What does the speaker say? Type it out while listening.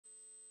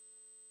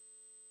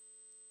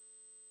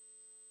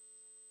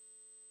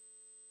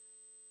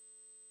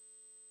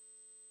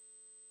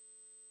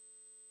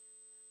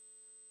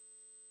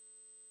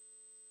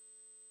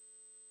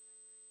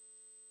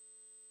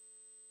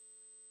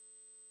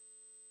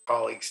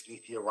colleagues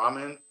Nithya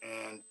Raman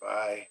and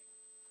by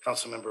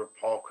Councilmember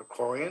Paul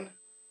Krikorian.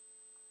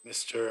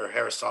 Mr.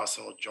 Harris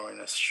Dawson will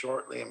join us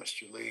shortly, and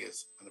Mr. Lee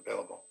is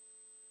unavailable.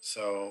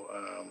 So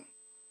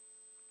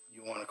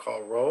you want to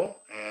call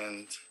roll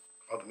and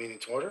call the meeting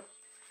to order?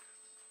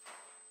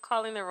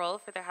 Calling the roll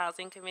for the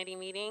Housing Committee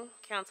meeting,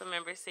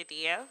 Councilmember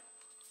Cedillo.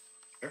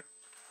 Here.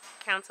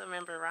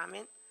 Councilmember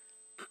Raman.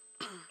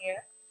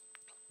 Here.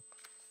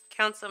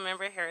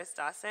 Councilmember Harris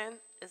Dawson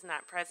is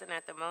not present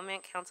at the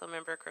moment.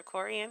 Councilmember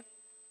Krikorian.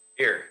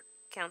 Here.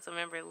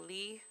 Councilmember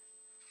Lee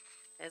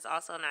is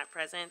also not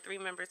present. 3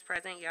 members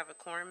present. You have a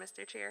quorum,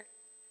 Mr. Chair.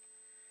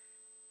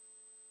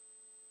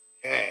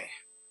 Okay.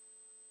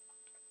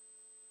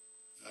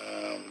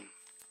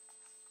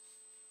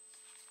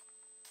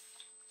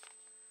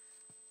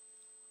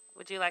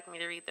 Would you like me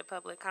to read the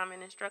public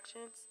comment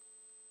instructions?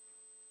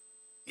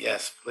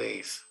 Yes,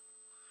 please.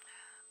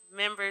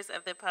 Members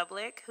of the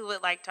public who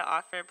would like to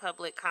offer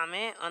public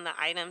comment on the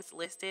items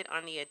listed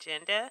on the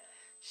agenda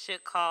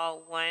should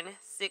call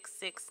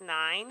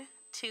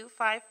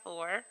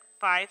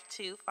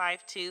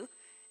 1-669-254-5252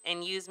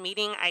 and use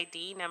meeting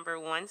ID number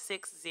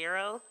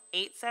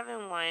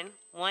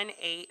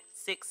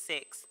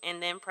 160-871-1866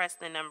 and then press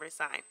the number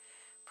sign.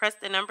 Press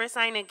the number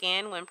sign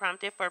again when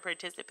prompted for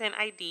participant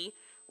ID.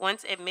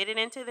 Once admitted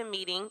into the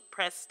meeting,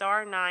 press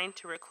 *9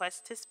 to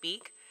request to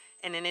speak.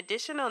 And an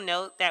additional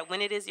note that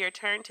when it is your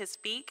turn to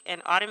speak,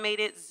 an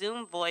automated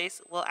Zoom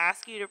voice will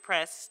ask you to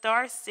press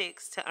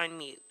 *6 to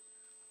unmute.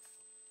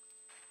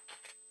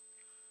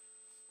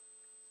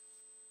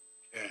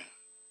 Okay.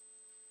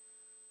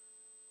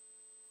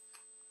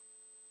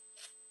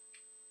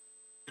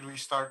 Can we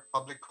start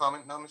public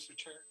comment now, Mr.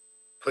 Chair?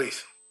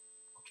 Please.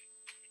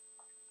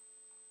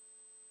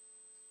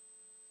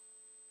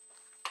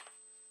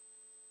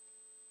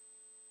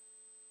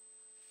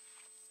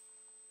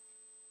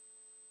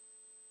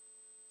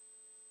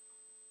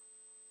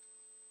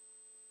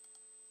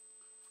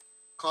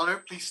 Caller,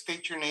 please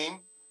state your name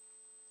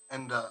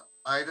and the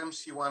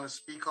items you want to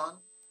speak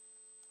on.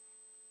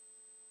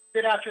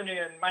 Good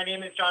afternoon. My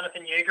name is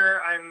Jonathan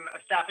Yeager. I'm a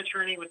staff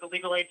attorney with the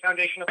Legal Aid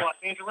Foundation of Los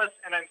Angeles,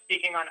 and I'm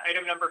speaking on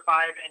item number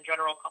 5 and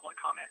general public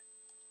comment.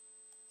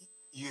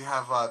 You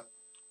have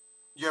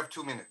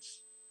 2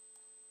 minutes.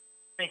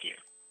 Thank you.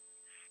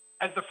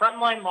 As the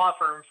frontline law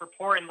firm for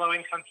poor and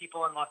low-income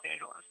people in Los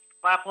Angeles,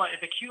 LAFLA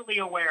is acutely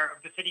aware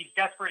of the city's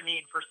desperate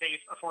need for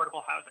safe,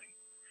 affordable housing.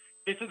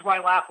 This is why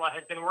LAFLA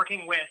has been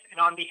working with and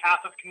on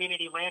behalf of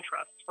community land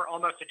trusts for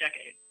almost a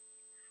decade.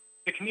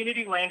 The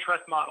community land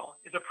trust model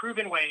is a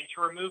proven way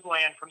to remove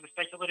land from the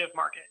speculative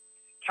market,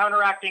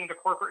 counteracting the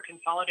corporate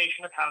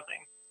consolidation of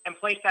housing, and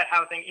place that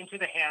housing into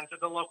the hands of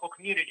the local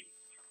community,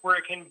 where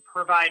it can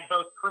provide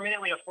both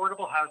permanently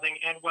affordable housing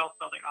and wealth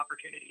building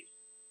opportunities.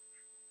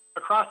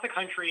 Across the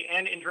country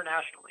and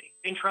internationally,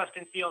 interest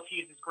in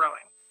CLTs is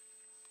growing.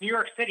 New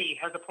York City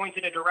has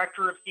appointed a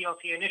director of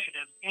CLT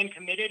initiatives and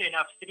committed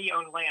enough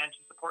city-owned land to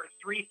support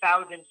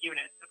 3,000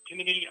 units of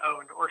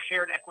community-owned or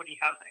shared equity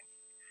housing.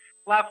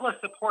 LAFLA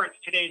supports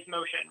today's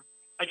motion,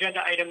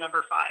 agenda item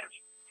number 5,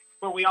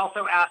 but we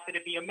also ask that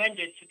it be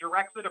amended to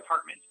direct the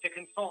departments to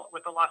consult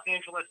with the Los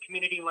Angeles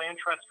Community Land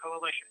Trust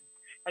Coalition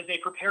as they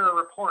prepare a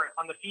report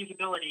on the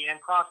feasibility and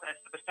process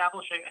of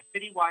establishing a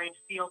citywide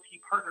CLT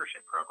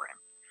partnership program,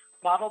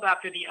 modeled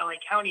after the LA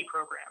County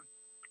program,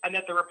 and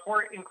that the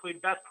report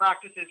include best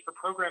practices for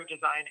program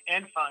design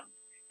and funds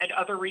and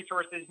other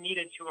resources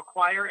needed to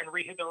acquire and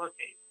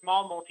rehabilitate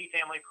small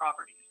multifamily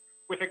properties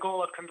with a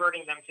goal of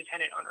converting them to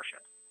tenant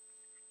ownership.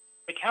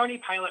 The county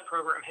pilot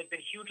program has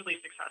been hugely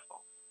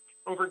successful.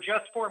 Over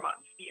just 4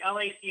 months, the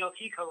LA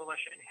CLT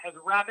Coalition has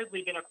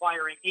rapidly been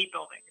acquiring 8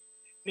 buildings,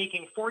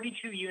 making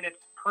 42 units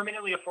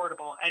permanently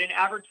affordable at an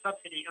average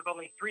subsidy of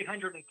only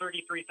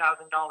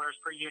 $333,000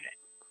 per unit.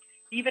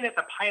 Even at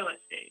the pilot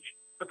stage,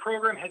 the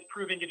program has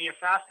proven to be a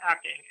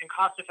fast-acting and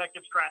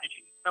cost-effective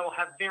strategy that will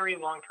have very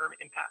long-term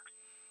impacts.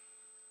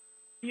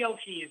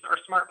 CLTs are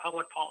smart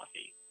public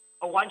policy.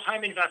 A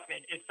one-time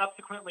investment is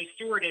subsequently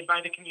stewarded by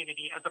the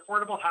community as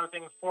affordable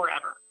housing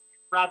forever,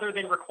 rather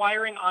than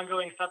requiring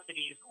ongoing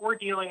subsidies or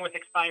dealing with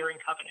expiring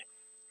covenants.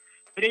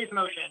 Today's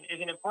motion is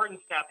an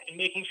important step in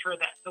making sure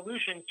that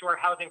solutions to our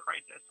housing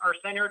crisis are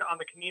centered on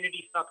the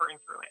community suffering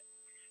through it.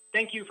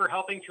 Thank you for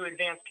helping to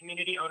advance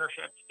community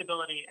ownership,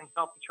 stability, and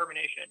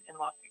self-determination in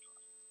Los Angeles.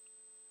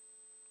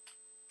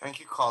 Thank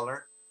you,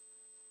 caller.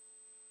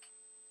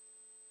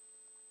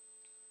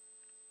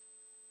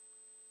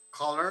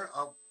 Caller,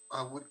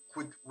 would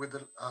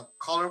the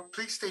caller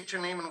please state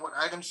your name and what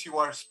items you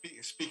are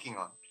speaking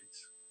on,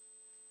 please?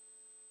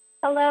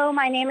 Hello,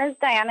 my name is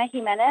Diana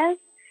Jimenez.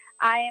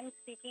 I am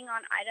speaking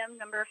on item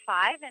number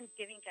 5 and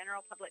giving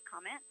general public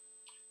comment.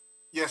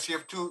 Yes, you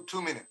have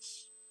two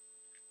minutes.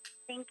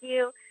 Thank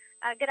you.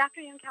 Good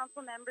afternoon,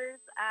 council members.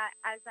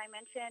 As I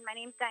mentioned, my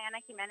name is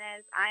Diana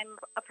Jimenez. I'm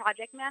a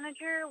project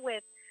manager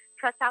with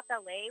Trust South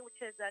LA,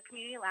 which is a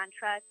community land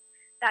trust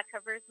that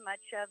covers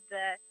much of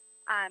the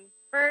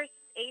 1st,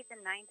 8th,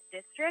 and 9th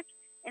district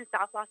in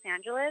South Los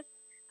Angeles.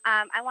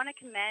 I want to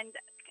commend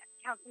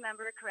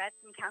Councilmember Koretz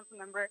and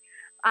Councilmember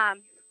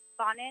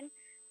Bonin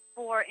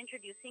for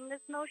introducing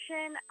this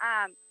motion,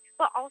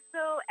 but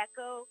also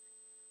echo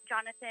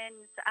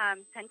Jonathan's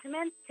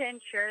sentiments to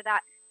ensure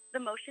that the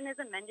motion is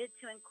amended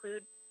to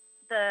include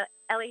the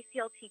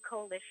LACLT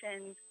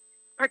Coalition's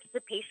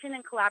participation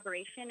and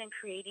collaboration in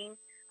creating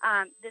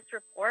this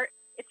report.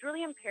 It's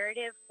really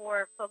imperative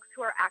for folks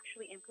who are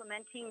actually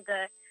implementing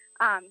the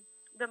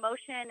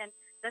motion and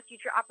the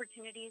future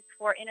opportunities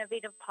for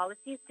innovative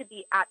policies to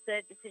be at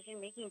the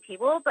decision-making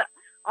table, but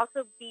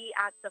also be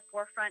at the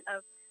forefront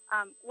of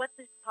what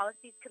these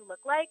policies could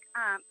look like.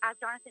 As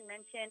Jonathan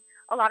mentioned,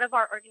 a lot of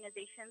our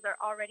organizations are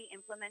already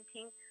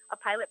implementing a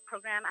pilot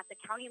program at the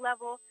county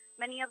level.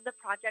 Many of the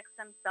projects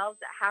themselves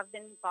that have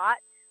been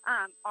bought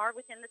are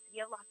within the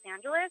city of Los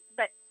Angeles,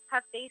 but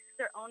have faced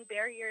their own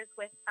barriers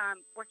with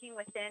working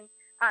within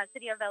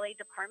City of LA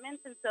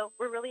departments. And so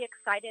we're really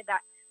excited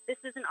that this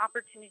is an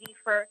opportunity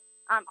for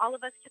all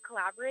of us to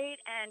collaborate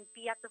and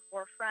be at the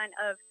forefront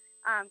of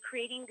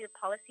creating the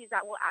policies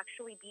that will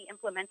actually be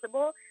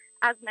implementable.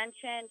 As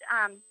mentioned,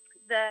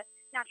 the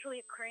naturally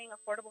occurring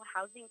affordable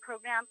housing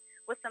program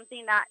was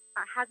something that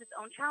has its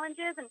own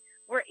challenges, and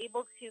we're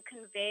able to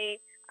convey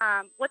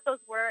what those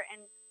were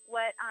and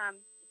what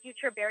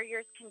future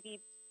barriers can be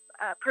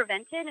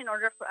prevented in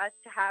order for us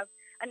to have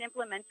an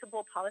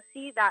implementable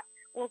policy that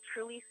will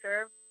truly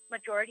serve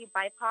majority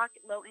BIPOC,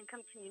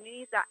 low-income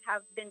communities that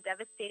have been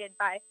devastated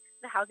by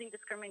the housing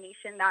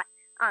discrimination that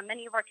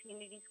many of our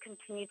communities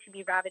continue to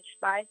be ravaged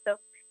by. So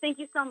thank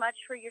you so much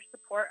for your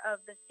support of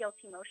the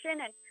CLT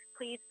motion, and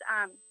please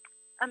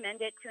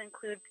amend it to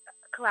include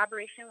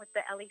collaboration with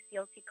the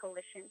LACLT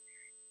Coalition.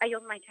 I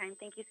yield my time.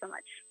 Thank you so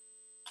much.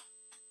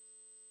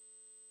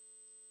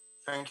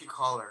 Thank you,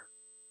 caller.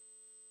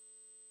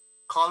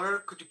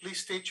 Caller, could you please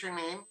state your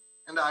name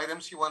and the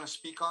items you want to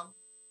speak on?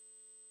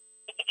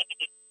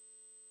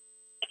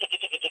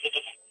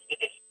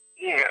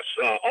 Yes,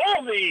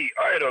 all the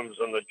items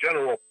in the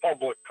general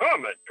public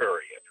comment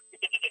period.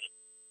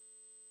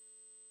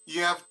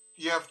 You have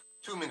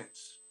 2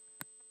 minutes.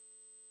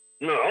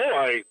 No,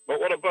 but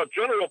what about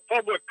general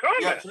public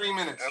comment? You have 3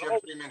 minutes. You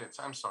have 3 minutes.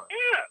 I'm sorry.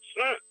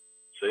 Yes.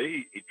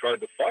 See, he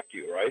tried to fuck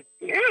you, right?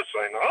 Yes,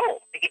 I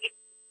know.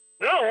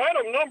 Now,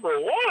 item number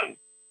 1.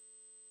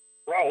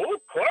 Raul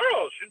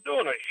Claros, you're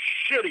doing a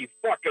shitty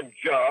fucking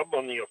job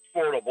on the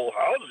Affordable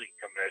Housing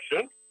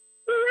Commission.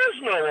 There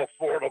is no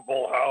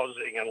affordable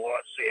housing in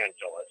Los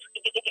Angeles.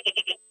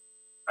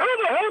 How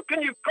the hell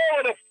can you call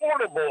it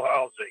affordable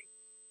housing?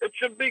 It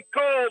should be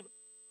called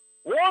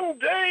One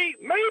Day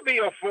Maybe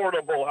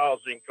Affordable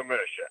Housing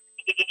Commission.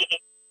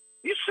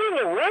 You see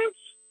the rents?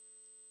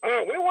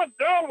 We went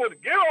down with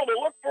Gil to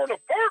look for an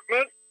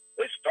apartment.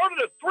 They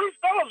started at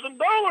 $3,000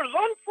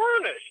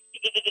 unfurnished.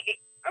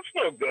 That's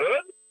no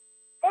good.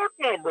 Part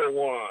number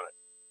 1.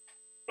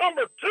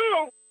 Number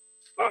 2,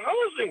 the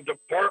housing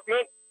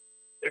department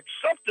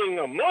accepting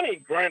a money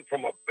grant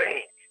from a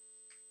bank.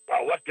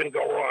 Now, what can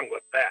go wrong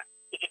with that?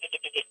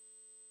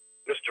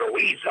 Mr.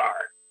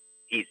 Weezar,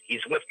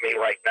 he's with me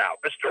right now.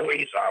 Mr.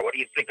 Weezar, what do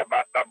you think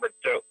about number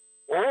 2?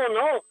 Oh,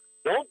 no,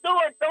 don't do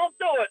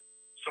it.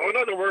 So, in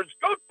other words,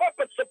 Goat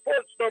Puppet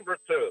supports number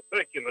 2.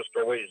 Thank you,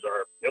 Mr.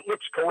 Weezar. It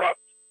looks corrupt.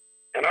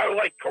 And I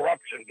like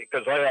corruption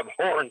because I have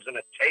horns and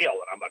a tail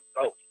and I'm a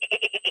goat.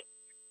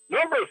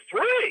 Number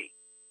 3,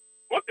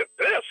 look at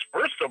this.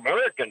 First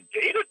American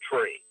Data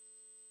Tree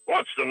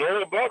wants to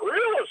know about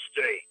real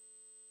estate.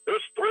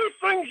 There's 3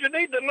 things you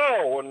need to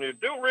know when you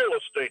do real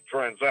estate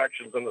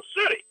transactions in the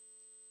city.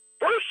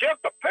 First, you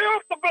have to pay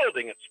off the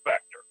building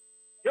inspector.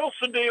 Gil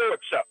Cedillo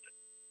accepted.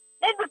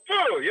 Number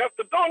 2, you have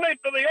to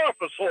donate to the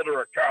office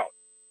holder account.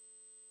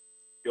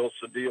 Gil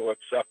Cedillo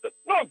accepted.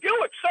 No,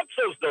 Gil accepts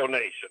those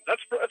donations.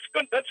 That's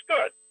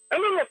good.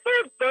 And then the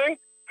 3rd thing,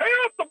 pay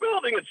off the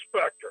building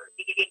inspector.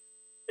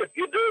 If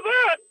you do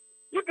that,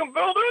 you can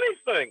build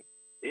anything.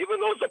 Even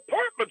those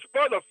apartments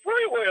by the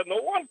freeway and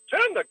the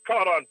 110 that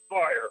caught on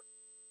fire.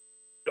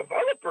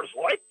 Developers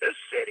like this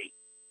city.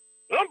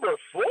 Number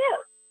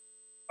 4,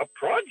 a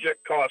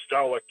project cost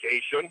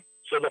allocation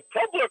so the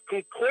public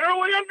can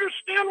clearly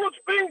understand what's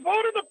being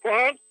voted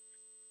upon.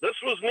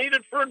 This was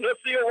needed for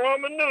Nithya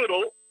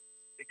Ramannoodle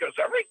because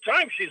every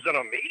time she's in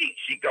a meeting,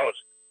 she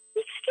goes,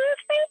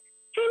 "Excuse me,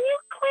 can you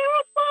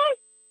clarify?"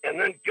 And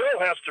then Gil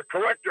has to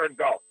correct her and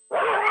go, "Rah,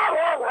 rah,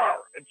 rah,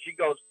 rah." And she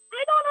goes,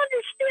 "I don't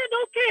understand,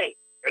 okay."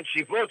 And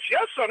she votes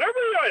yes on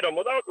every item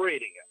without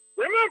reading it.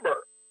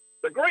 Remember,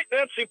 the great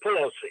Nancy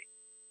Pelosi,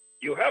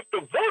 you have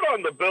to vote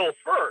on the bill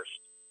first,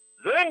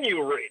 then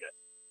you read it.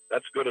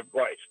 That's good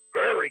advice.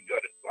 Very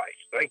good advice.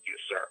 Thank you,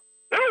 sir.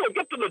 Now we'll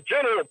get to the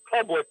general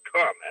public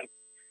comment.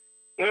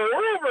 Now,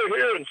 we're over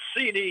here in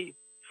CD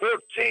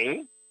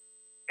 13,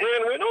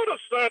 and we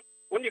notice that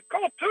when you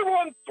call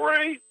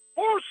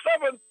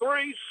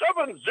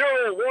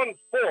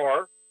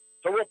 213-473-7014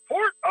 to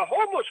report a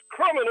homeless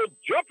criminal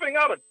jumping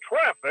out of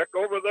traffic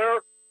over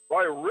there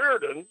by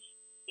Reardon's,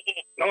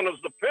 known as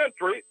the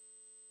Pantry,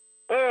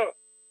 that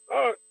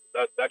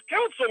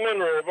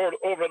councilman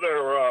over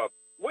there,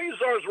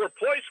 Weezar's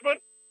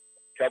replacement,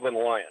 Kevin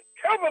Lyon.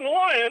 Kevin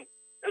Lyon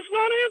is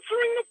not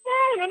answering the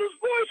phone, and his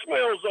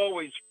voicemail's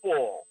always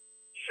full.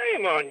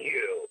 Shame on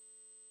you.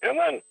 And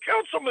then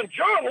Councilman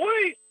John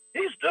Lee,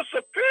 he's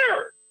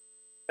disappeared.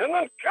 And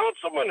then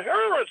Councilman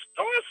Harris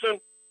Dawson,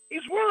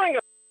 he's wearing a...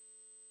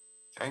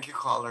 Thank you,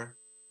 caller.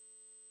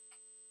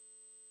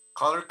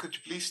 Caller, could you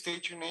please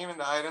state your name and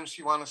the items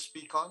you want to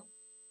speak on?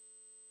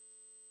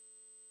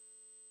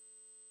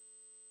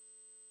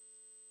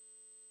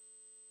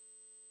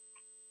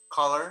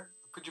 Caller,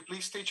 could you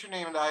please state your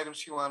name and the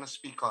items you want to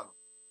speak on?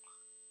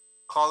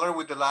 Caller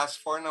with the last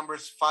four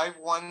numbers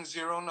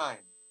 5109.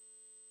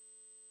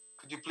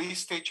 Could you please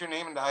state your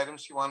name and the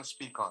items you want to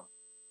speak on?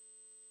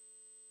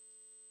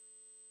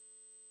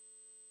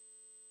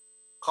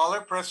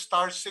 Caller, press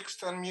 *6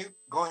 to unmute.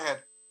 Go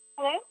ahead.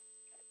 Hello?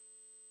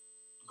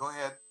 Go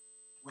ahead.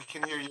 We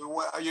can hear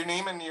you. Your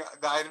name and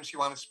the items you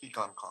want to speak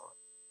on, caller.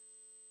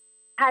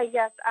 Hi,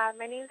 yes.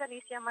 My name is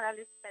Alicia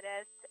Morales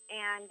Perez,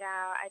 and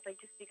I'd like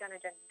to speak on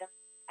agenda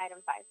item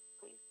 5,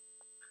 please.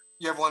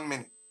 You have 1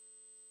 minute.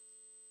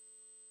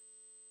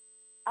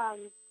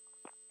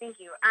 Thank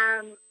you.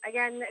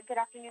 Again, good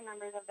afternoon,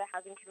 members of the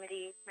Housing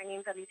Committee. My name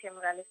is Alicia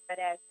Morales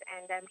Perez,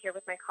 and I'm here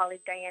with my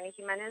colleague Diana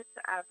Jimenez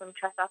from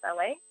Trust South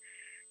LA.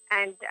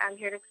 And I'm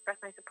here to express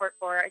my support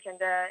for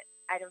agenda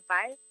item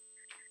 5.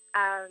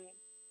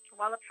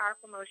 While a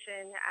powerful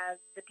motion, as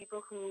the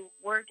people who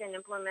work and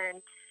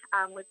implement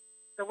with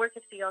the work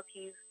of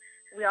CLTs,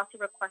 we also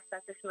request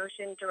that this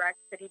motion direct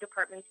city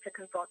departments to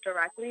consult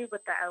directly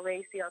with the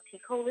LA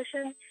CLT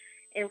Coalition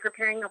in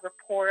preparing a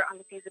report on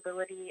the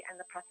feasibility and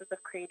the process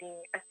of creating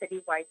a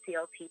citywide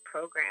CLT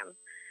program.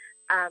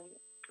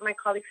 My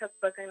colleagues have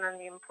spoken on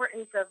the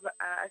importance of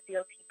a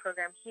CLT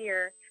program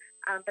here,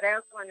 but I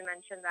also want to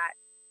mention that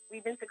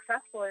we've been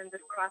successful in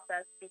this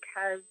process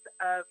because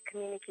of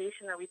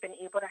communication that we've been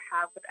able to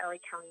have with LA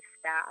County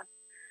staff.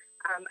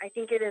 I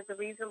think it is a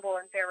reasonable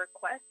and fair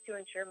request to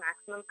ensure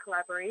maximum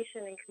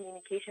collaboration and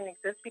communication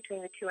exists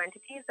between the two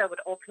entities that would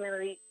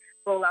ultimately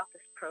roll out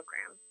this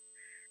program.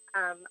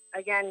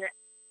 Again,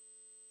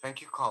 thank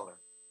you, caller.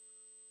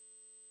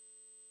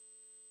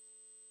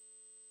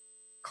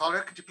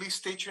 Caller, could you please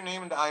state your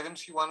name and the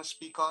items you want to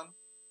speak on?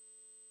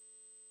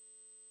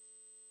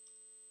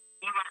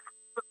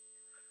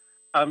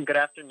 Good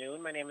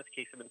afternoon. My name is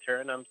Casey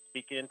Ventura, and I'm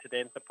speaking today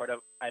in support of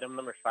item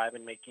number 5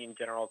 and making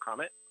general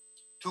comment.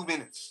 2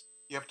 minutes.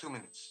 You have 2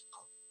 minutes.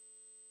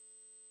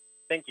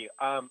 Thank you.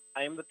 I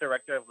am the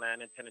Director of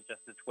Land and Tenant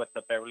Justice with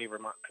the Beverly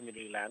Vermont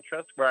Community Land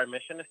Trust, where our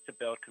mission is to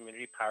build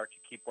community power to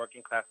keep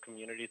working class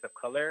communities of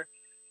color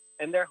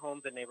in their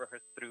homes and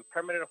neighborhoods through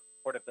permanent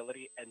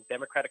affordability and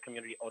democratic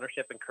community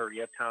ownership in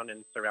Koreatown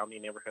and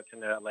surrounding neighborhoods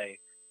in LA.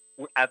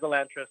 As a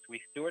land trust,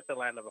 we steward the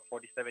land of a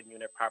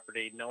 47-unit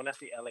property known as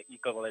the LA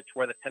Eco Village,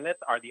 where the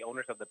tenants are the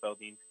owners of the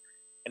buildings,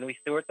 and we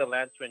steward the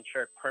land to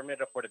ensure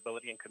permanent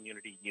affordability and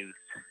community use.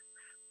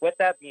 With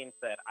that being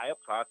said, I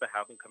applaud the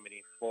Housing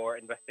Committee for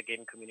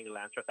investigating community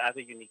land trusts as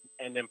a unique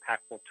and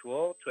impactful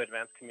tool to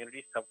advance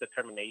community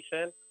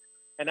self-determination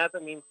and as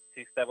a means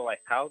to stabilize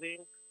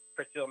housing,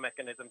 pursue a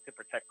mechanism to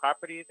protect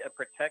properties, and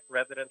protect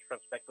residents from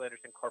speculators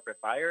and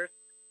corporate buyers.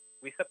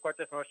 We support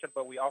this motion,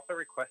 but we also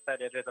request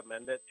that it is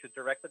amended to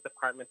direct the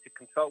department to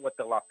consult with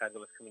the Los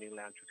Angeles Community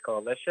Land Trust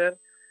Coalition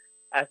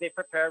as they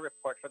prepare a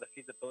report for the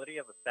feasibility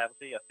of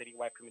establishing a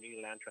citywide community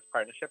land trust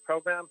partnership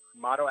program,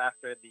 modeled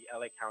after the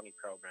LA County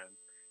program.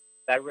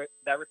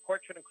 That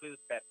report should include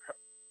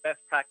best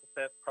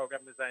practices,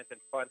 program designs, and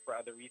funds for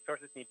other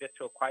resources needed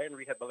to acquire and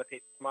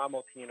rehabilitate small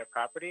multi-unit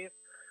properties,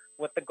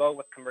 with the goal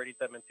of converting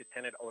them into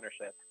tenant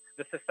ownership.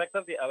 The success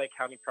of the LA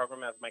County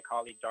program, as my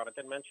colleague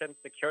Jonathan mentioned,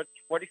 secured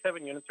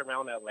 47 units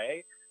around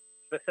LA,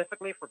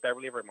 specifically for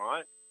Beverly,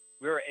 Vermont.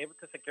 We were able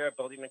to secure a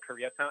building in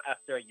Koreatown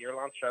after a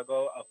year-long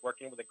struggle of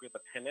working with a group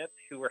of tenants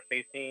who were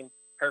facing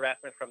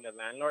harassment from the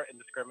landlord and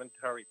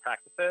discriminatory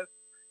practices,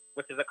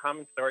 which is a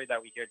common story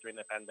that we hear during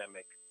the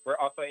pandemic. We're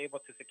also able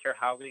to secure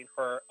housing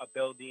for a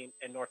building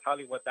in North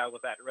Hollywood that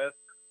was at risk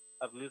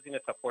of losing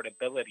its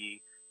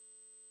affordability,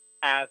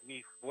 as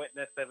we've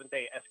witnessed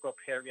 7-day escrow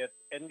periods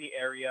in the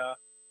area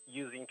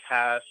using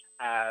cash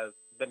as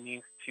the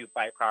means to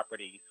buy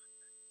properties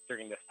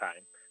during this time.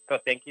 So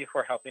thank you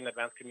for helping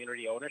advance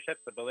community ownership,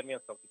 stability,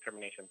 and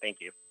self-determination. Thank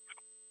you.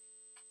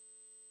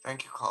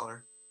 Thank you,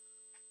 caller.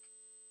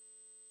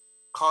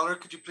 Caller,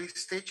 could you please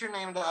state your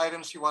name and the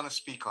items you want to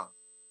speak on?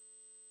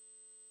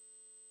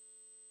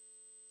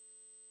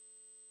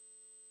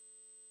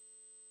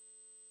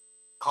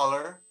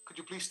 Caller, could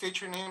you please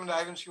state your name and the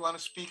items you want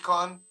to speak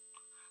on?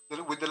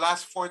 With the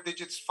last 4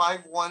 digits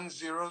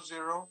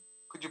 5100,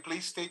 could you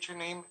please state your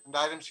name and the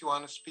items you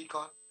want to speak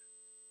on?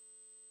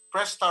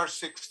 Press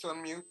 *6 to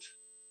unmute.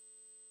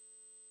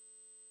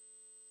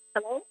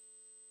 Hello?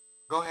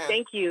 Go ahead.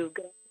 Thank you.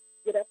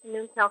 Good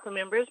afternoon, council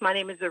members. My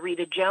name is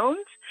Arita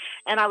Jones,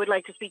 and I would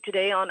like to speak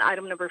today on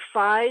item number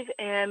 5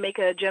 and make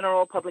a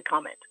general public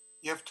comment.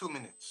 You have 2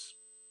 minutes.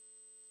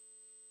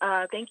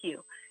 Thank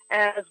you.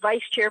 As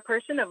Vice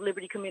Chairperson of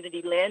Liberty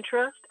Community Land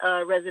Trust,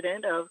 a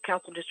resident of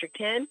Council District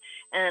 10,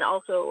 and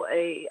also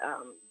a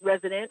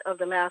resident of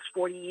the last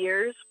 40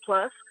 years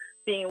plus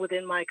being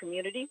within my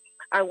community.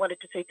 I wanted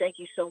to say thank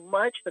you so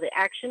much for the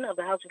action of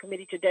the Housing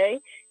Committee today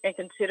and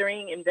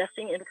considering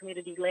investing in the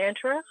Community Land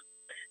Trust.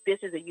 This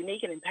is a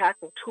unique and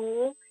impactful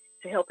tool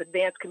to help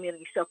advance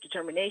community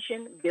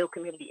self-determination, build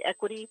community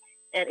equity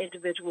and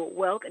individual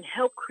wealth, and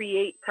help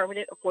create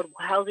permanent affordable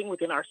housing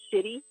within our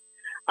city.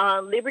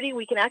 Liberty,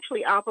 we can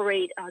actually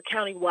operate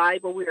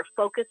county-wide, but we are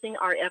focusing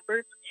our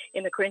efforts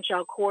in the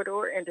Crenshaw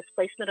corridor and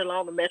displacement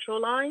along the Metro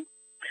line.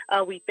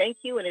 We thank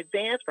you in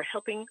advance for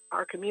helping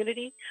our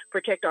community,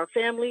 protect our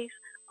families,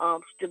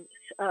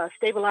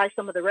 stabilize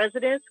some of the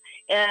residents,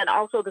 and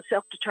also the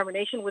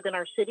self-determination within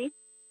our city.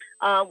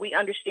 We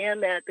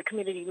understand that the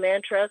Community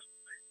Land Trust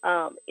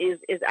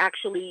is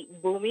actually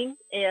booming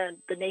in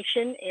the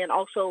nation and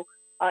also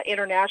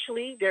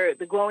internationally.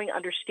 The growing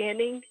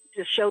understanding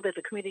to show that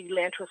the Community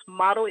Land Trust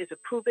model is a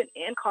proven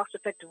and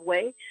cost-effective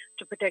way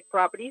to protect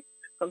properties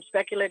from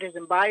speculators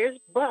and buyers.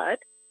 But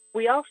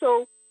we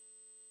also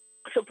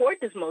support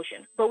this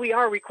motion, but we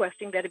are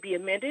requesting that it be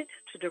amended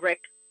to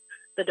direct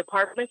the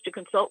departments to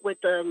consult with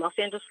the Los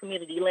Angeles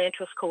Community Land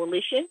Trust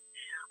Coalition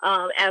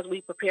as we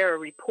prepare a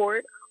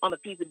report on the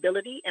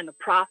feasibility and the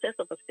process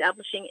of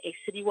establishing a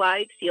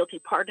citywide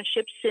CLT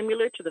partnership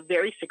similar to the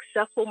very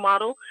successful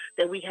model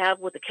that we have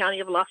with the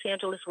County of Los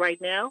Angeles right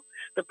now.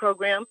 The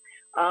program,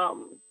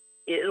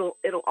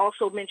 it'll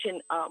also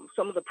mention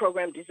some of the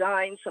program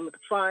design, some of the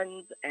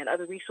funds and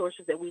other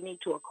resources that we need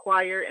to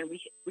acquire and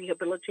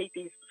rehabilitate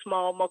these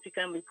small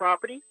multifamily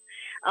properties,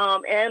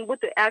 and with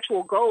the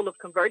actual goal of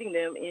converting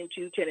them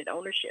into tenant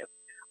ownership.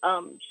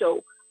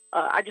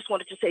 I just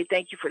wanted to say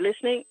thank you for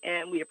listening,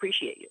 and we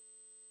appreciate you.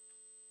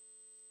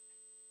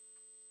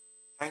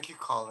 Thank you,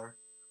 caller.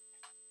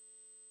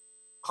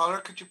 Caller,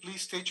 could you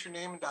please state your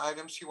name and the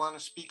items you want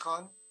to speak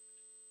on?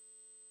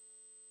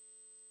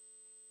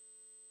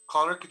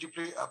 Caller, could you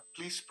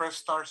please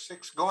press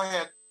 *6? Go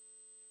ahead.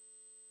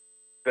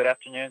 Good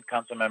afternoon,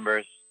 council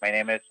members. My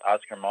name is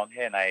Oscar Monge,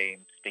 and I'm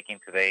speaking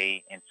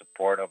today in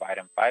support of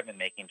item 5 and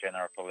making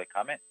general public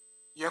comment.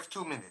 You have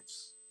 2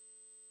 minutes.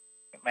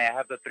 May I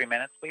have the 3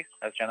 minutes, please,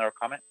 as general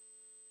comment?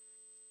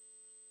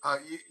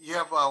 You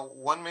have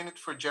 1 minute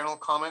for general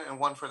comment and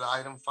 1 for the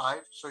item 5,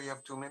 so you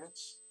have 2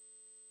 minutes.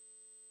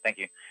 Thank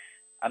you.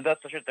 I'm the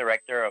Associate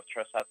Director of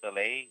Trust South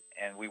LA,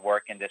 and we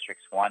work in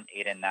Districts 1,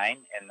 8, and 9,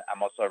 and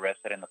I'm also a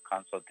resident of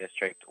Council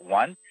District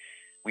 1.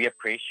 We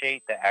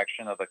appreciate the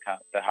action of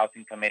the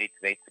Housing Committee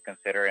today to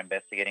consider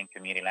investigating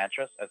community land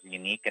trust as a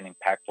unique and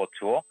impactful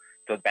tool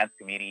to advance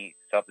community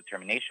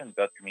self-determination,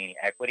 build community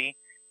equity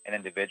and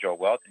individual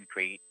wealth, and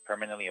create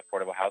permanently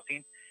affordable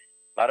housing.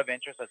 A lot of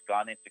interest has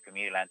gone into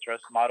community land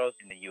trust models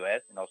in the U.S.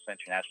 and also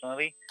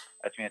internationally,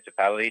 as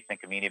municipalities and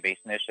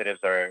community-based initiatives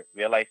are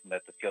realizing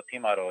that the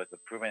CLT model is a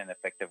proven and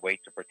effective way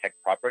to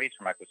protect properties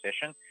from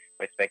acquisition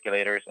by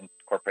speculators and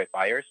corporate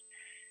buyers.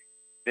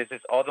 This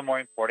is all the more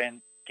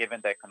important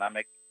given the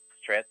economic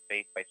stress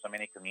faced by so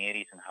many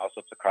communities and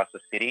households across the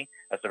city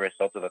as a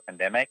result of the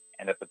pandemic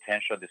and the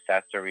potential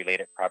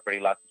disaster-related property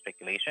loss and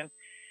speculation.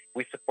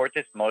 We support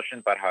this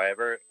motion, but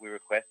however, we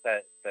request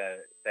that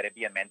it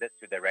be amended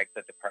to direct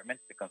the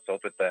department to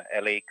consult with the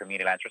LA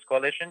Community Land Trust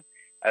Coalition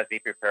as they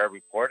prepare a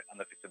report on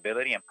the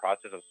feasibility and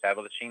process of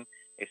establishing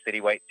a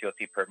citywide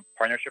CLT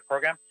partnership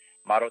program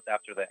modeled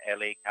after the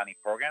LA County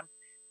program,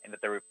 and that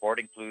the report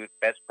include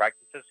best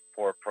practices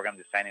for program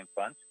design and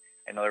funds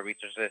and other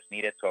resources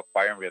needed to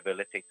acquire and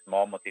rehabilitate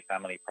small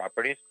multifamily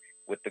properties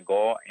with the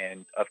goal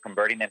of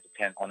converting them to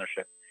tenant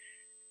ownership.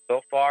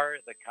 So far,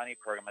 the county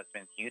program has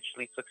been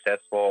hugely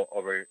successful.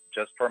 Over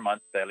just 4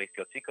 months, the LA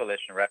CLT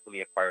Coalition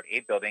rapidly acquired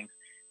 8 buildings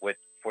with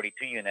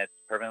 42 units,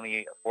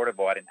 permanently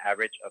affordable at an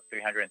average of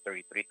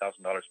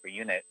 $333,000 per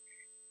unit.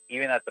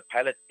 Even at the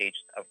pilot stage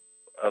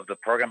of the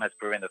program has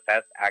proven the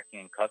fast-acting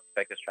and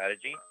cost-effective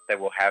strategy that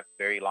will have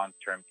very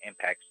long-term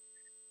impacts.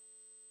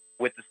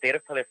 With the state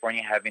of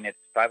California having its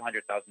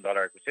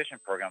 $500,000 acquisition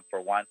program for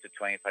 1 to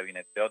 25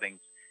 unit buildings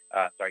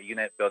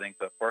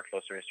of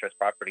foreclosed or distressed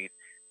properties,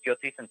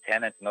 CLTs and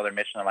tenants and other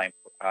mission-aligned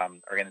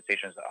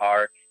organizations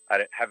are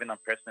having an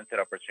unprecedented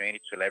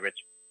opportunity to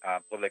leverage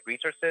public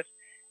resources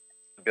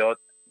to build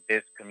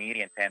this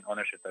community and tenant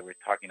ownership that we're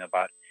talking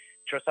about.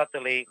 Trust South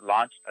LA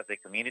launched as a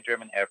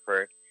community-driven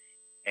effort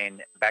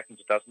back in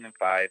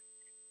 2005,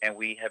 and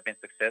we have been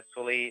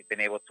successfully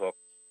able to.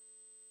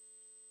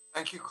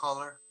 Thank you,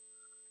 caller.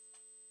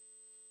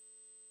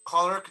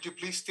 Caller, could you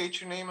please state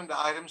your name and the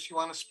items you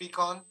want to speak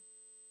on?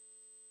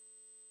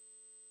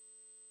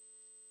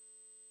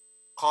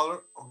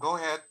 Caller, go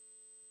ahead.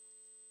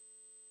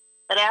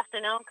 Good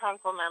afternoon,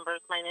 council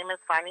members. My name is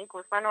Fanny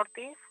Guzman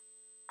Ortiz.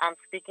 I'm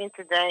speaking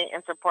today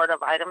in support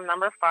of item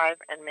number 5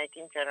 and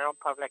making general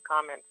public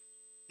comments.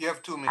 You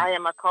have 2 minutes. I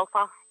am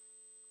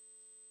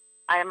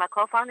a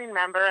co-founding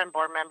member and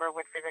board member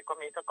with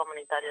Fideicomiso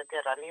Comunitario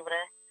Tierra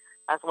Libre,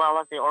 as well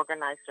as the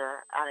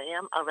organizer. I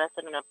am a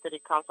resident of City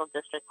Council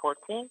District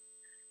 14,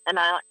 and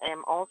I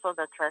am also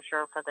the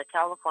treasurer for the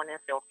California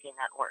CLT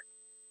Network.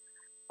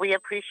 We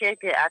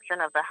appreciate the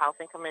action of the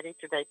Housing Committee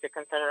today to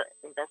consider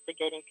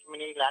investigating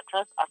community land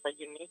trust as a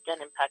unique and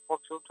impactful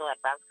tool to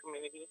advance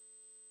community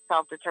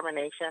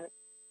self-determination,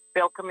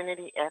 build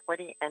community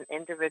equity and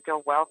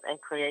individual wealth, and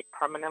create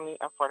permanently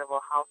affordable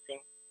housing.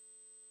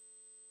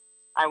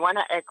 I want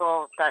to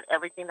echo that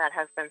everything that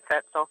has been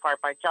said so far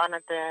by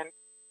Jonathan,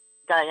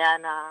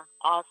 Diana,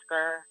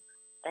 Oscar,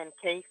 and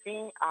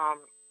Casey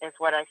is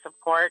what I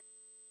support.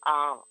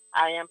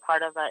 I am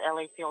part of the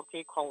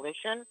LACLT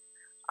coalition,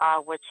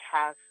 which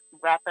has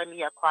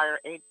rapidly acquired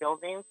 8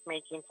 buildings,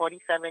 making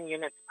 47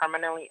 units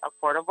permanently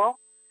affordable.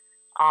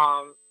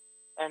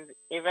 And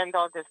even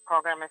though this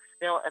program is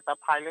still at the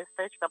pilot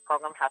stage, the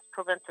program has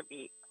proven to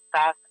be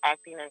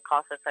fast-acting and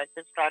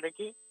cost-effective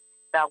strategy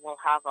that will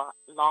have a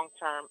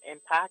long-term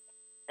impact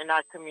in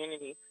our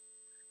communities.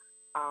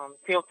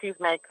 CLTs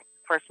make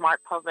for smart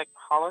public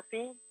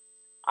policy,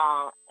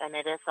 and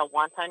it is a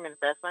one-time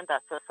investment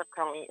that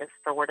subsequently is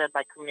stewarded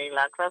by community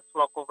land trusts,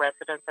 local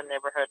residents, and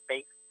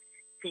neighborhood-based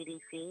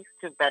CDCs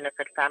to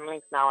benefit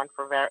families now and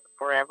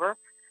forever,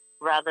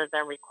 rather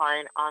than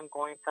requiring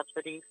ongoing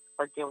subsidies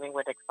or dealing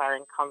with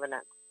expiring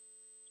covenants.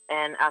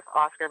 And as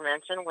Oscar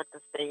mentioned, with the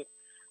state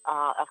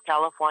of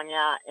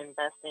California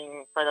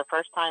investing for the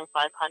first time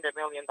 $500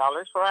 million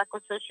for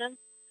acquisition,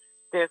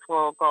 this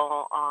will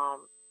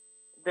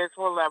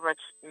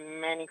leverage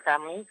many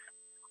families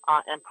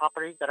and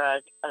properties that are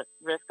at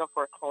risk of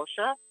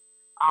foreclosure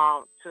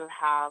to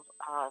have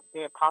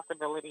the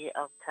possibility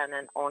of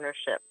tenant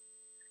ownership.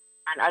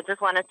 And I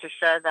just wanted to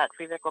share that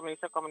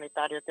Fideicomiso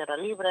Comunitario Tierra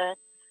Libre,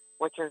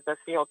 which is the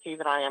CLT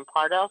that I am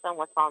part of and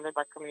was founded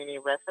by community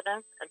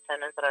residents and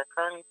tenants that are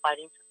currently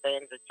fighting to stay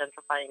in the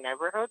gentrifying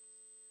neighborhoods.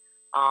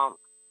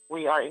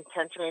 We are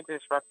intentionally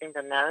disrupting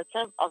the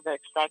narrative of the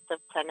extractive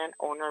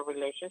tenant-owner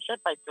relationship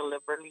by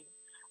deliberately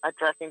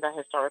addressing the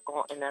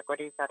historical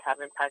inequities that have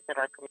impacted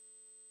our community.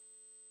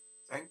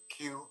 Thank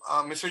you.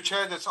 Mr.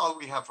 Chair, that's all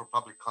we have for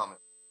public comment.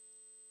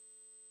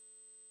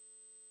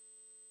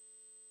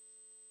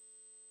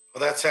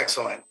 Well, that's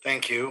excellent.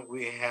 Thank you.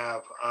 We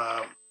have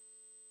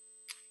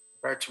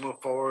prepared to move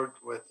forward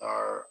with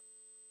our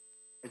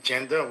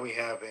agenda. We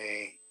have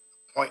a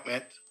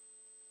appointment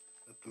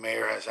that the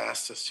mayor has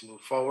asked us to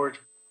move forward.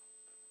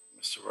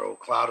 Mr. Raul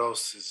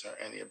Clados, is there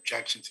any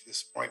objection to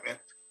this appointment,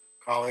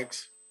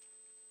 colleagues?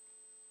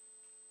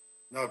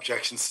 No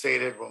objection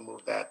stated. We'll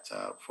move that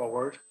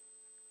forward.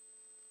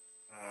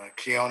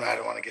 Kiona, I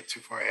don't want to get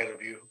too far ahead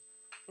of you.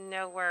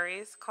 No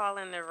worries.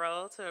 Calling the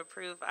roll to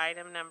approve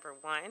item number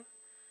 1.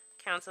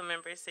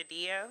 Councilmember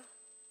Cedillo.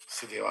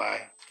 Cedillo,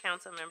 aye.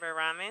 Councilmember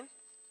Rahman.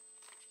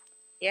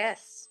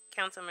 Yes.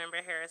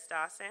 Councilmember Harris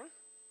Dawson.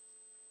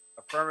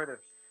 Affirmative.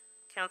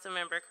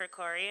 Councilmember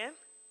Krikorian.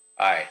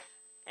 Aye.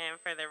 And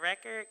for the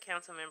record,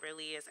 Councilmember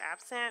Lee is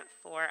absent.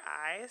 4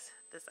 ayes.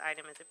 This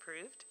item is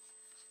approved.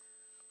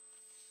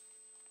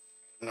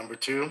 Number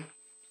 2.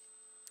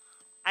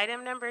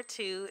 Item number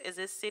 2 is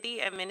a City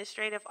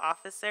Administrative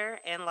Officer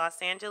and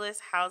Los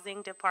Angeles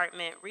Housing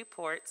Department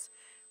reports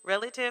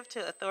relative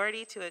to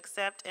authority to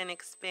accept and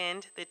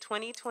expend the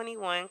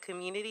 2021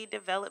 Community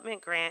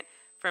Development Grant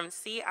from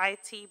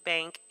CIT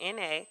Bank,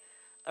 N.A.,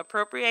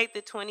 appropriate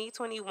the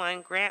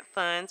 2021 grant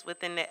funds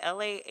within the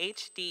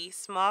LAHD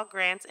Small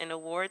Grants and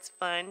Awards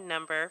Fund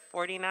number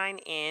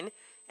 49N,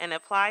 and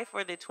apply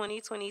for the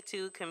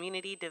 2022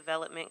 Community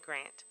Development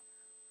Grant.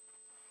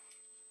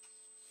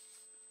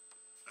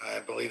 I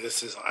believe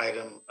this is an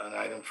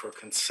item for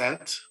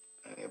consent.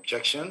 Any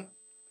objection?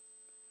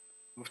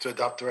 Move to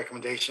adopt the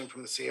recommendation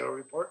from the CAO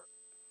report.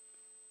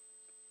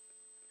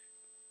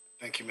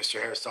 Thank you,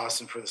 Mr. Harris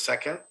Dawson, for the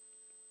second.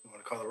 You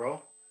want to call the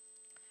roll?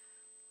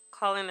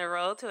 Calling the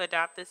roll to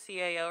adopt the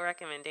CAO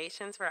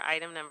recommendations for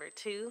item number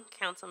 2,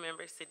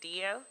 Councilmember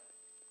Cedillo.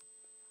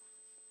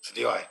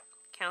 Cedillo, aye.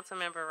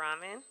 Councilmember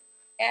Rahman.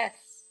 Yes.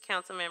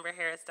 Councilmember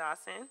Harris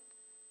Dawson.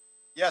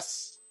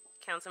 Yes.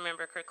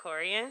 Councilmember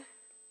Krikorian.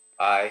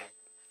 Aye.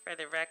 For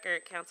the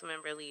record,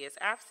 Councilmember Lee is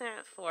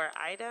absent. 4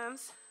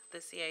 items. The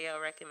CAO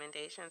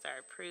recommendations are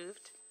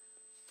approved.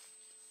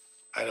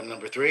 Item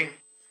number 3.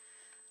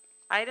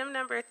 Item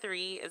number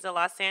 3 is a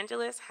Los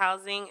Angeles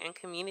Housing and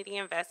Community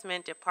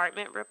Investment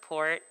Department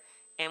report,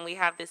 and we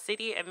have the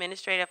City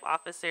Administrative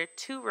Officer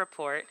 2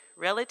 report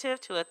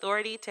relative to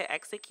authority to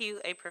execute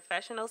a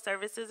professional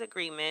services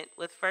agreement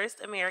with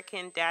First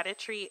American Data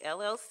Tree,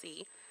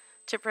 LLC,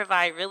 to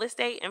provide real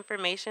estate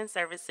information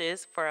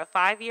services for a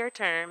 5-year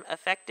term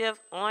effective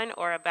on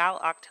or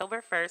about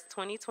October 1st,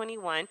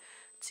 2021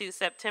 to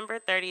September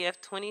 30th,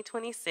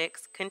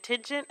 2026,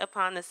 contingent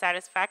upon the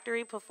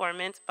satisfactory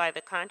performance by the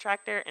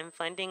contractor and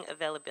funding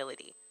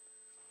availability.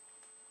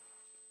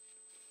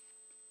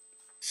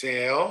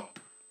 CAO.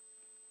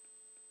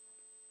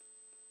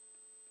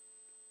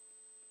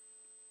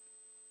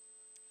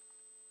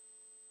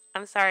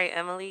 I'm sorry,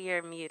 Emily,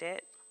 you're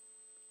muted.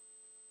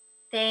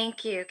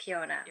 Thank you,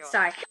 Kiona.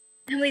 Sorry.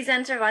 Emily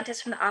Zen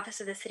Cervantes from the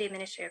Office of the City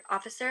Administrative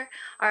Officer.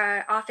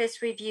 Our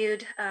office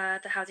reviewed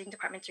the Housing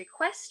Department's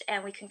request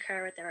and we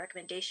concur with their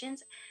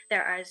recommendations.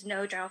 There is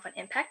no general fund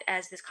impact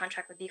as this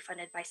contract would be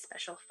funded by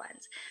special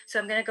funds. So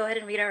I'm going to go ahead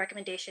and read our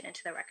recommendation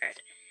into the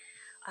record.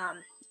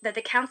 that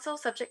the council,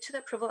 subject to the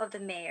approval of the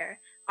mayor,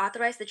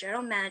 authorize the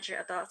general manager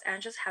of the Los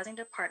Angeles Housing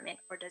Department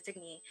or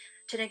designee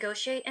to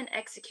negotiate and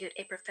execute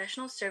a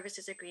professional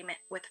services agreement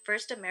with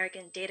First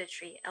American Data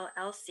Tree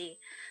LLC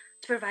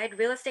to provide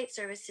real estate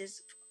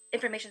services,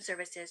 information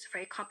services for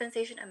a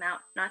compensation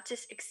amount not to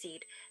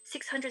exceed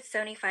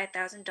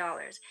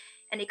 $675,000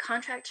 and a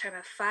contract term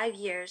of 5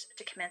 years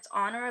to commence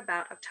on or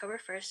about October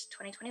 1st,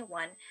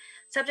 2021,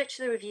 subject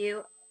to the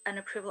review and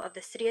approval of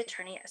the city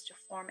attorney as to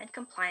form and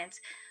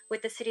compliance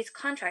with the city's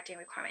contracting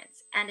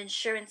requirements and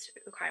insurance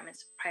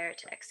requirements prior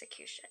to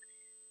execution.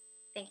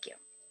 Thank you.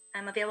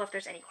 I'm available if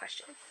there's any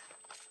questions.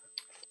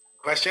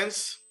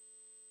 Questions?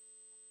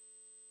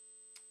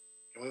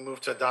 Can we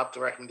move to adopt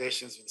the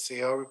recommendations of the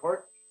CEO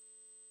report?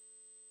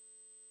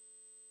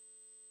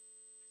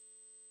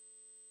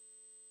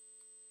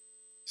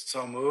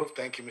 So moved.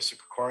 Thank you, Mr.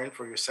 Krikorian,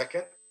 for your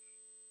second.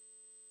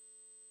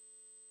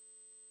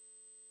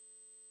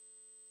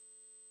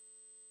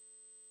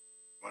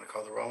 Want to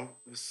call the roll,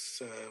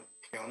 Ms.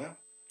 Kiona?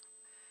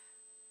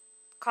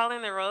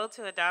 Calling the roll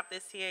to adopt the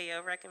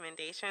CAO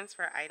recommendations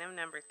for item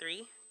number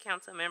 3,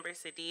 Councilmember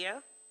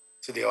Cedillo.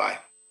 Cedillo, aye.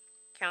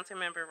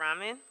 Councilmember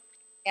Rahman.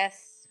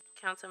 Yes.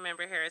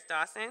 Councilmember Harris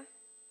Dawson.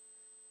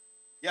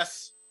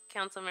 Yes.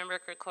 Councilmember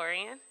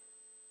Krikorian.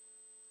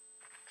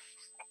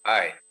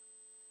 Aye.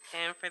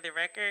 And for the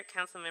record,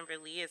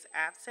 Councilmember Lee is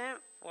absent.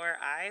 4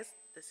 ayes.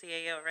 The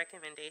CAO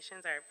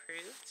recommendations are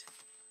approved.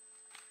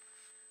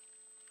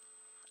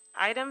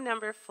 Item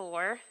number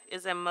 4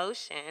 is a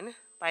motion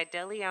by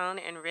DeLeon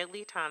and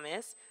Ridley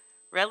Thomas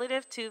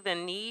relative to the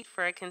need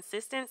for a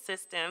consistent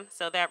system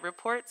so that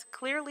reports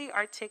clearly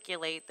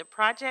articulate the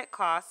project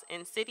costs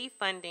and city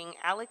funding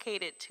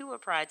allocated to a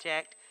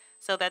project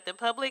so that the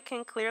public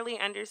can clearly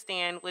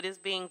understand what is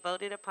being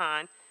voted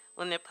upon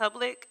when the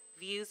public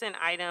views an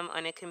item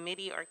on a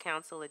committee or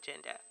council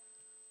agenda.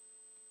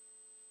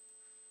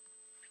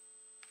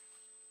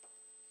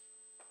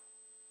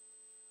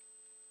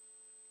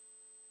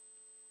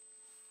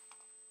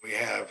 We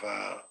have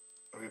a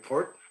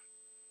report.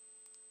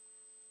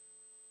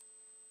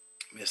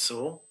 Ms.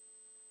 Sewell?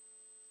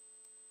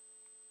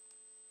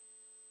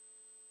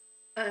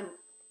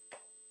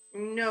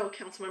 No,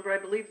 Councilmember, I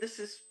believe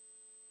it's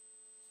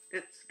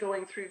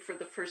going through for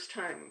the first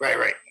time.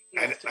 Right.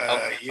 And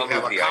you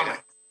have a comment.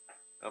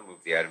 I'll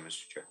move the item,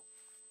 Mr. Chair.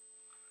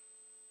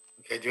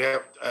 Okay, do you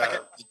have,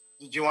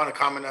 did you want to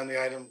comment on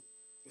the item,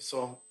 Ms.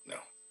 Sewell? No.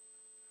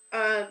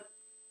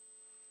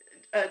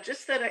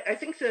 Just that I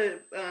think the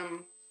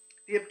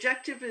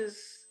objective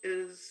is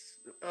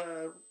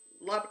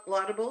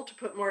laudable to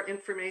put more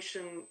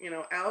information,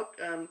 out.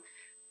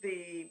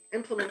 The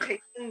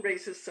implementation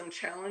raises some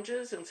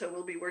challenges, and so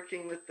we'll be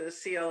working with the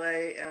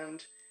CLA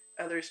and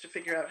others to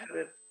figure out how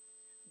to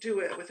do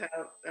it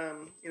without,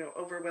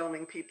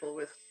 overwhelming people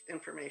with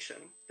information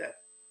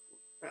that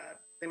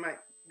they might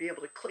be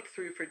able to click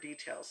through for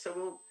details.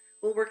 So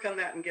we'll work on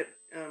that and get,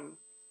 and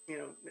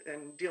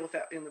deal with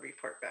that in the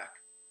report back.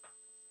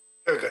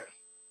 Very good.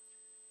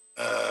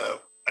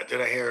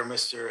 Did I hear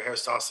Mr.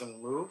 Harris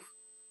Dawson move?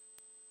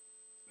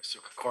 Mr.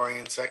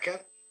 Krikorian second?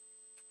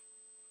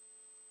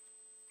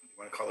 You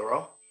want to call the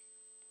roll?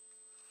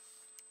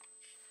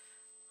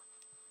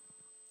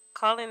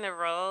 Calling the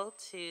roll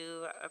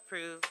to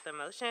approve the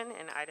motion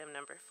in item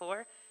number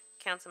 4,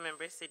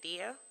 Councilmember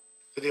Cedillo.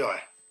 Cedillo,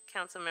 aye.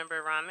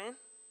 Councilmember Rahman.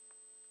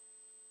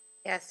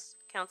 Yes.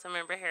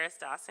 Councilmember Harris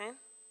Dawson.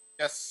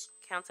 Yes.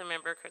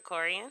 Councilmember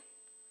Krikorian.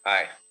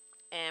 Aye.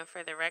 And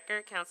for the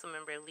record,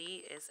 Councilmember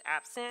Lee is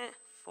absent.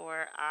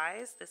 4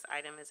 ayes. This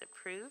item is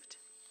approved.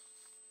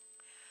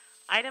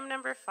 Item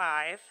number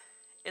 5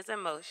 is a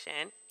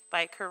motion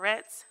by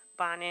Koretz,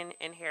 Bonin,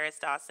 and Harris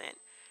Dawson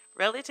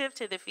relative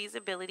to the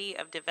feasibility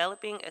of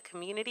developing a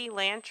community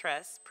land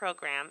trust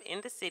program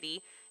in the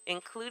city,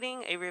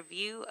 including a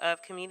review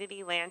of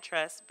community land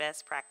trust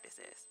best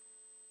practices.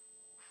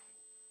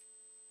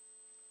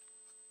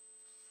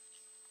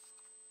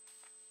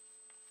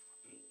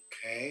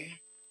 Okay.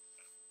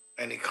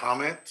 Any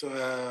comment,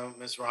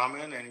 Ms.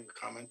 Rahman? Any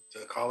comment,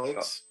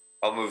 colleagues?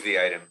 I'll move the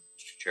item,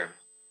 Mr. Chair.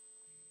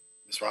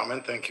 Ms.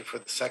 Rahman, thank you for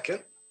the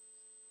second.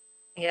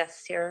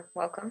 Yes, you're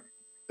welcome.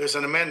 There's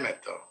an amendment,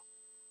 though.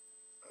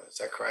 Is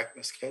that correct,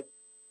 Ms. Kidd?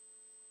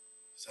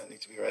 Does that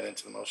need to be read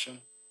into the motion?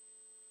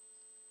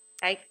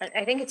 I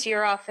think it's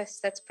your office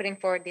that's putting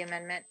forward the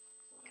amendment,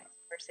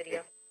 Councilmember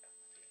Cedillo.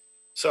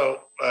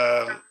 So,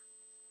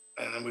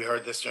 and then we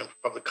heard this during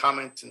public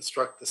comment,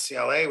 instruct the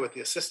CLA with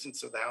the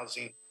assistance of the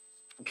Housing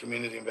and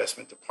Community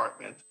Investment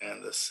Department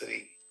and the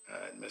city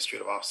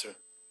administrative officer,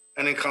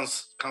 and in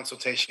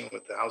consultation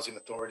with the Housing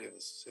Authority of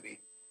the City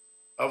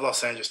of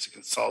Los Angeles to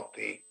consult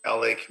the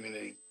LA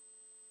Community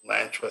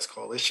Land Trust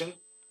Coalition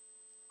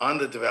on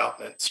the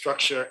development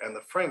structure and the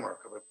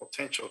framework of a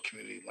potential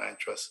community land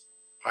trust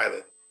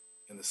pilot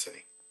in the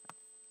city.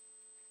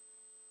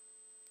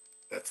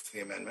 That's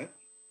the amendment.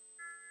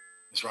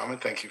 Ms. Rahman,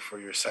 thank you for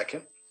your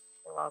second.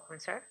 You're welcome,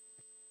 sir.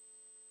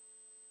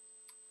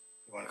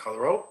 You want to call the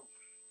roll?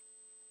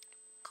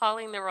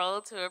 Calling the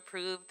roll to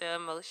approve the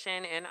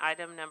motion in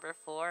item number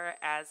 4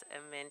 as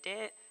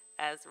amended,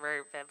 as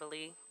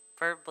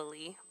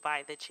verbally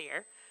by the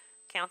chair.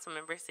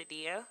 Councilmember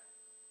Cedillo,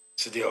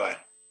 Cedillo, aye.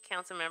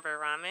 Councilmember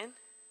Rahman,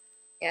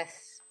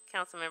 Yes.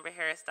 Councilmember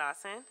Harris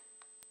Dawson,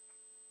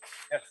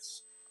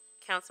 Yes.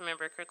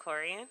 Councilmember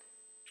Krikorian,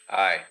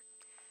 Aye.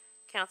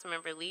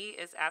 Councilmember Lee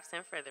is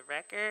absent for the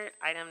record.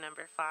 Item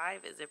number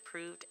 5 is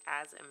approved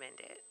as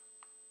amended.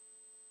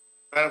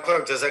 Madam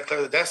Clerk, does that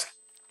clear the desk?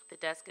 The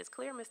desk is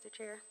clear, Mr.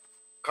 Chair.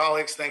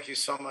 Colleagues, thank you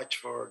so much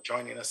for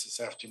joining us this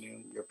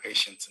afternoon. Your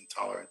patience and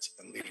tolerance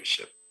and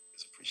leadership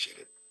is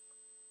appreciated.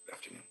 Good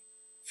afternoon.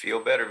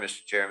 Feel better,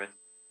 Mr. Chairman.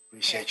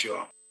 Appreciate you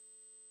all.